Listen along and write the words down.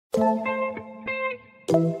Hello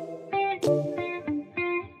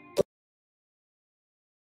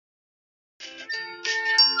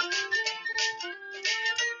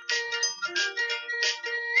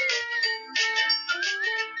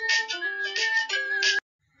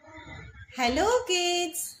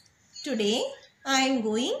kids! Today I am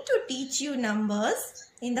going to teach you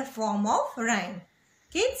numbers in the form of rhyme.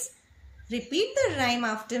 Kids, repeat the rhyme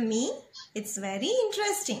after me. It's very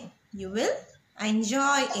interesting. You will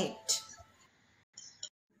enjoy it.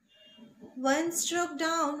 One stroke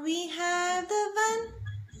down we have the one.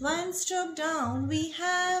 One stroke down we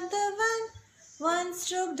have the one. One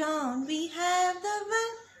stroke down we have the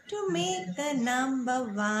one to make the number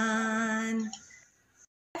one.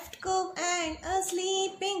 Left cove and a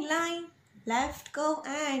sleeping line. Left cove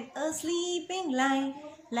and a sleeping line.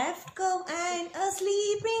 Left cove and a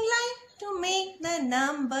sleeping line to make the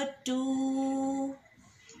number two.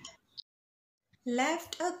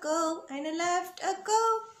 Left a cove and a left a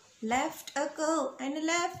cove. Left a cove and a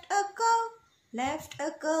left a cove. Left a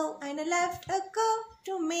cove and a left a cove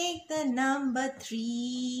to make the number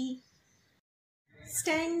three.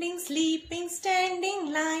 Standing, sleeping,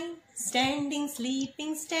 standing line. Standing,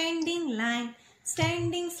 sleeping, standing line.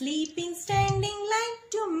 Standing, sleeping, standing line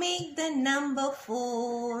to make the number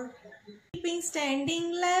four. Sleeping,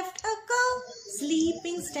 standing, left a cow.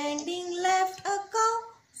 Sleeping, standing, left a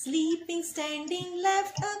cow. Sleeping, standing,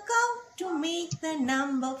 left a cow to make the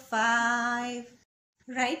number five.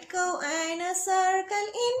 Right cow and a circle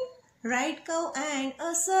in. Right cow and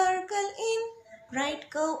a circle in. Right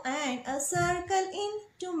cow and a circle in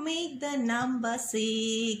to make the number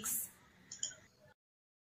six.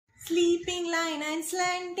 Sleeping line and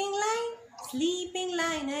slanting line. Sleeping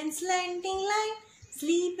line and slanting line.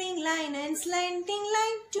 Sleeping line and slanting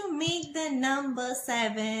line to make the number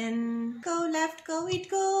seven. Cow left cow it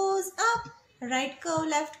goes up. Right cow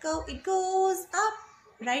left cow it goes up.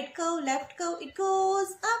 Right cow left cow it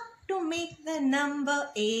goes up to make the number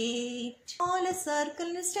eight. Smaller circle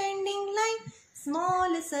and a standing line.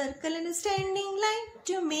 Smaller circle and a standing line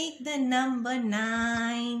to make the number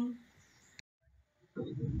nine.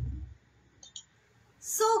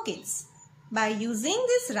 So kids, by using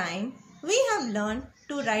this rhyme, we have learned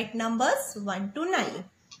to write numbers 1 to 9.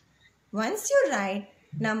 Once you write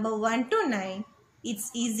number 1 to 9,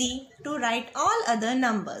 it's easy to write all other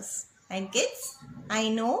numbers. And kids, I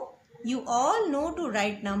know you all know to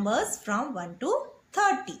write numbers from 1 to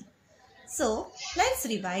 30. So, let's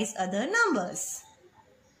revise other numbers.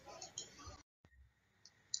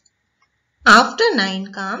 After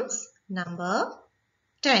 9 comes number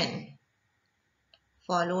 10,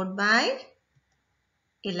 followed by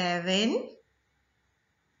 11,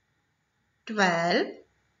 12,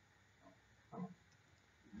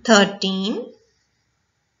 13,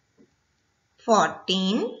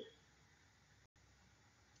 14,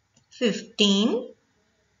 15,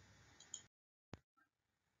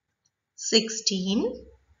 16,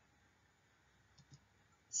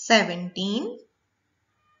 17,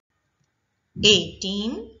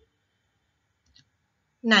 18,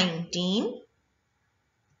 19,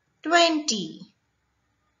 20,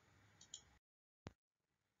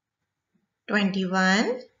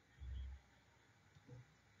 21,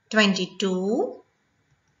 22,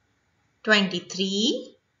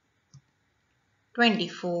 23,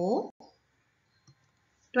 24,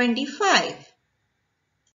 25,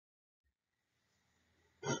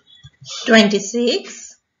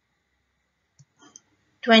 26,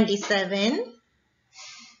 27,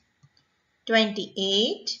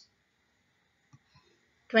 28,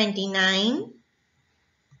 29,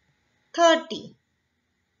 30.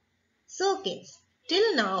 So kids,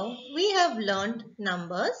 till now we have learned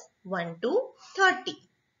numbers 1 to 30.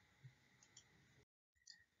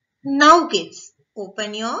 Now kids,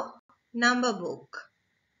 open your number book.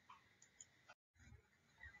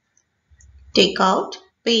 Take out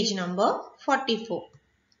page number 44.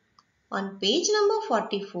 On page number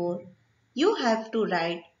 44, you have to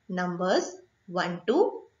write numbers 1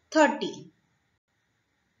 to 30.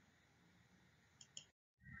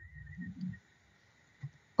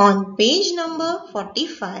 On page number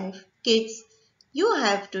 45, kids, you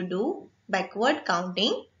have to do backward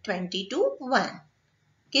counting 20 to 1.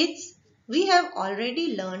 Kids, we have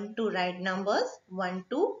already learned to write numbers 1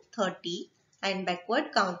 to 30 and backward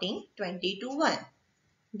counting 20 to 1.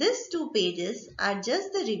 These two pages are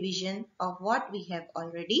just the revision of what we have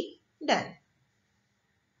already done.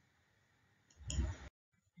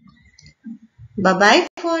 Bye-bye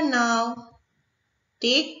for now.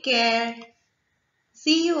 Take care.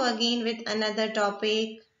 See you again with another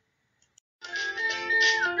topic.